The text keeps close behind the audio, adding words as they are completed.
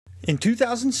In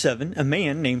 2007, a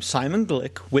man named Simon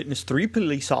Glick witnessed 3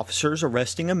 police officers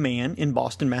arresting a man in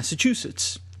Boston,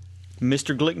 Massachusetts.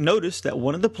 Mr. Glick noticed that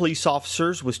one of the police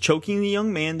officers was choking the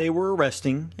young man they were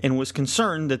arresting and was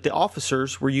concerned that the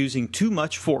officers were using too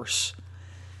much force.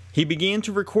 He began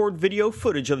to record video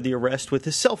footage of the arrest with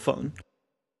his cell phone.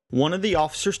 One of the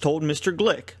officers told Mr.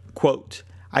 Glick, quote,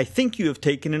 "I think you have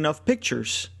taken enough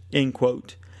pictures," end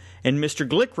quote, and Mr.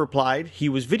 Glick replied he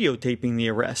was videotaping the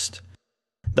arrest.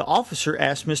 The officer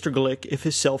asked Mr. Glick if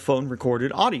his cell phone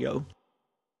recorded audio.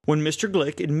 When Mr.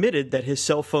 Glick admitted that his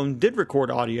cell phone did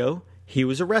record audio, he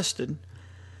was arrested.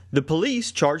 The police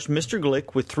charged Mr.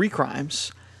 Glick with 3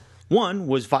 crimes. One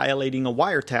was violating a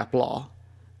wiretap law.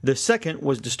 The second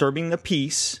was disturbing the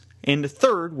peace, and the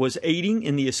third was aiding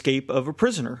in the escape of a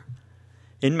prisoner.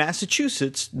 In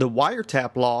Massachusetts, the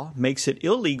wiretap law makes it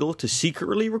illegal to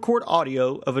secretly record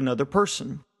audio of another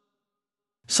person.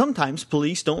 Sometimes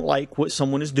police don't like what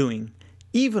someone is doing,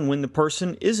 even when the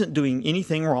person isn't doing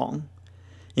anything wrong.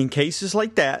 In cases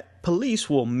like that, police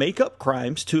will make up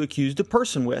crimes to accuse the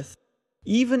person with,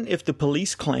 even if the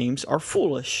police claims are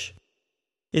foolish.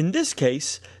 In this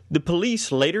case, the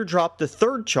police later dropped the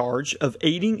 3rd charge of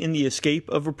aiding in the escape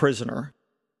of a prisoner.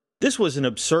 This was an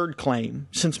absurd claim,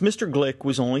 since Mr. Glick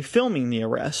was only filming the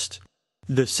arrest.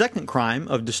 The second crime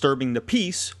of disturbing the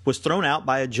peace was thrown out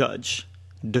by a judge.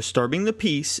 Disturbing the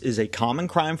peace is a common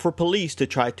crime for police to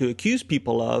try to accuse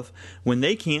people of when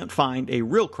they can't find a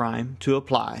real crime to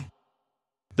apply.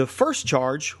 The first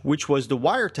charge, which was the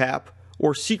wiretap,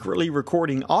 or secretly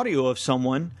recording audio of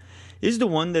someone, is the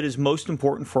one that is most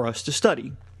important for us to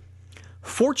study.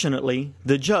 Fortunately,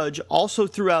 the judge also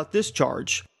threw out this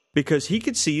charge because he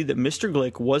could see that Mr.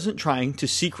 Glick wasn't trying to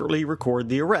secretly record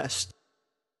the arrest.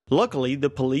 Luckily, the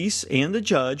police and the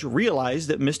judge realized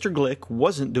that Mr. Glick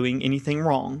wasn't doing anything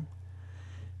wrong.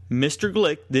 Mr.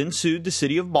 Glick then sued the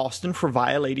city of Boston for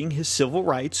violating his civil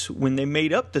rights when they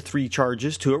made up the 3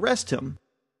 charges to arrest him.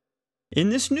 In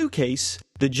this new case,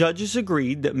 the judges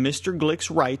agreed that Mr. Glick's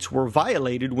rights were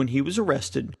violated when he was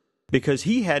arrested because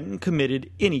he hadn't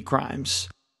committed any crimes.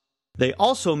 They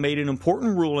also made an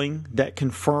important ruling that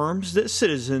confirms that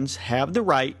citizens have the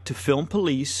right to film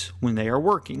police when they are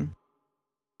working.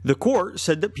 The court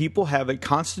said that people have a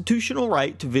constitutional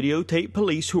right to videotape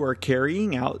police who are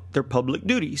carrying out their public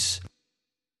duties.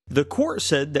 The court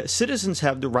said that citizens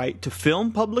have the right to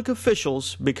film public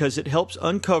officials because it helps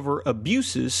uncover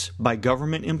abuses by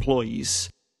government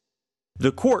employees.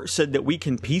 The court said that we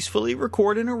can peacefully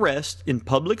record an arrest in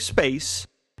public space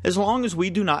as long as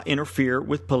we do not interfere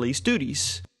with police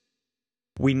duties.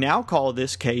 We now call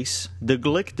this case the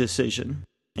Glick decision,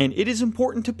 and it is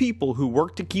important to people who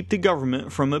work to keep the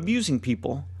government from abusing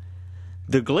people.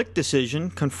 The Glick decision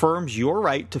confirms your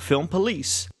right to film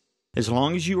police, as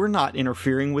long as you are not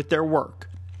interfering with their work.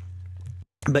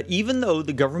 But even though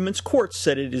the government's courts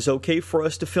said it is okay for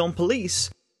us to film police,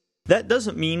 that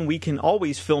doesn't mean we can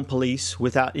always film police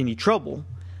without any trouble.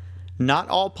 Not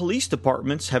all police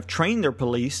departments have trained their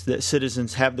police that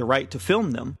citizens have the right to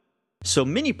film them, so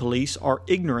many police are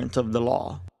ignorant of the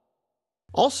law.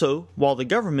 Also, while the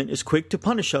government is quick to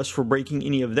punish us for breaking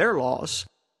any of their laws,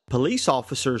 police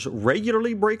officers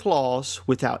regularly break laws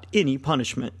without any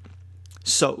punishment.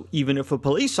 So, even if a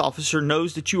police officer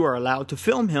knows that you are allowed to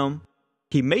film him,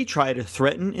 he may try to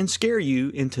threaten and scare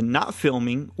you into not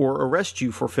filming or arrest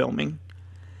you for filming.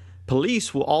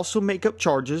 Police will also make up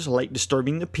charges like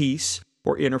disturbing the peace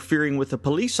or interfering with a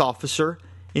police officer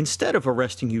instead of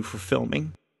arresting you for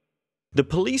filming. The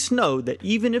police know that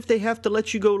even if they have to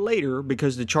let you go later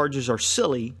because the charges are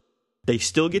silly, they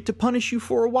still get to punish you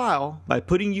for a while by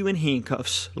putting you in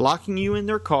handcuffs, locking you in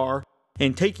their car,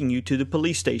 and taking you to the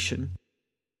police station.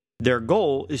 Their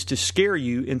goal is to scare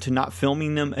you into not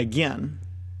filming them again.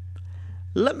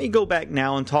 Let me go back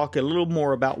now and talk a little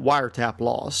more about wiretap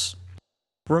laws.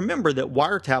 Remember that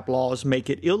wiretap laws make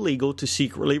it illegal to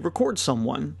secretly record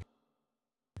someone.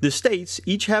 The states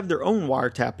each have their own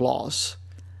wiretap laws.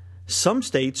 Some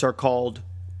states are called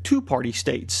two-party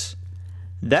states.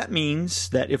 That means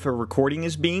that if a recording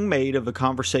is being made of a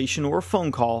conversation or a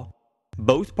phone call,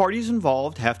 both parties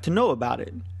involved have to know about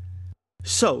it.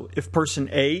 So, if person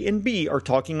A and B are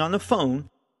talking on the phone,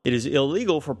 it is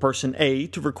illegal for person A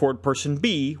to record person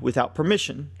B without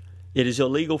permission. It is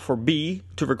illegal for B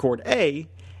to record A,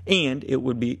 and it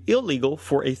would be illegal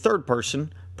for a third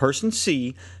person, person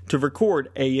C, to record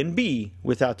A and B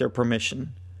without their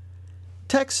permission.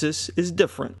 Texas is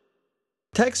different.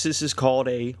 Texas is called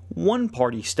a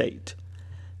one-party state.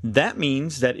 That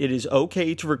means that it is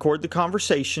okay to record the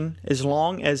conversation as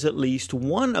long as at least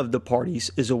one of the parties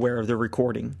is aware of the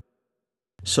recording.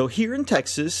 So here in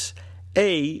Texas,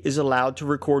 A is allowed to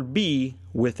record B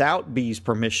without B's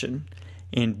permission,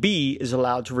 and B is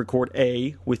allowed to record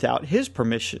A without his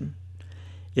permission.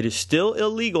 It is still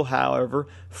illegal, however,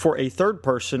 for a third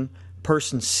person,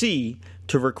 person C,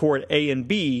 to record A and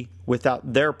B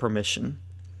without their permission.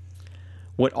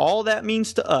 What all that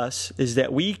means to us is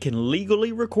that we can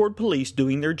legally record police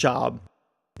doing their job,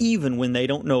 even when they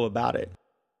don't know about it.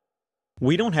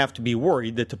 We don't have to be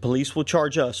worried that the police will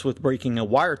charge us with breaking a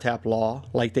wiretap law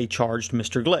like they charged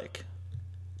Mr. Glick.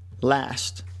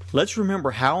 Last, let's remember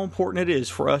how important it is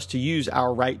for us to use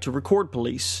our right to record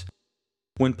police.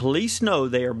 When police know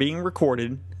they are being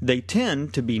recorded, they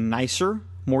tend to be nicer,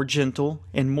 more gentle,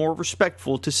 and more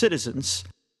respectful to citizens.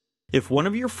 If one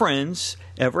of your friends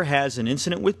ever has an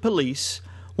incident with police,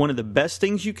 one of the best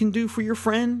things you can do for your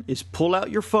friend is pull out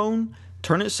your phone,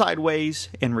 turn it sideways,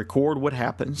 and record what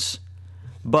happens.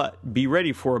 But be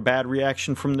ready for a bad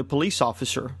reaction from the police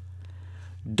officer.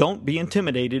 Don't be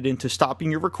intimidated into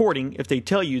stopping your recording if they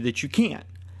tell you that you can't.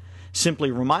 Simply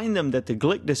remind them that the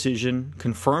Glick decision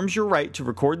confirms your right to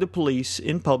record the police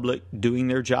in public doing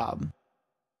their job.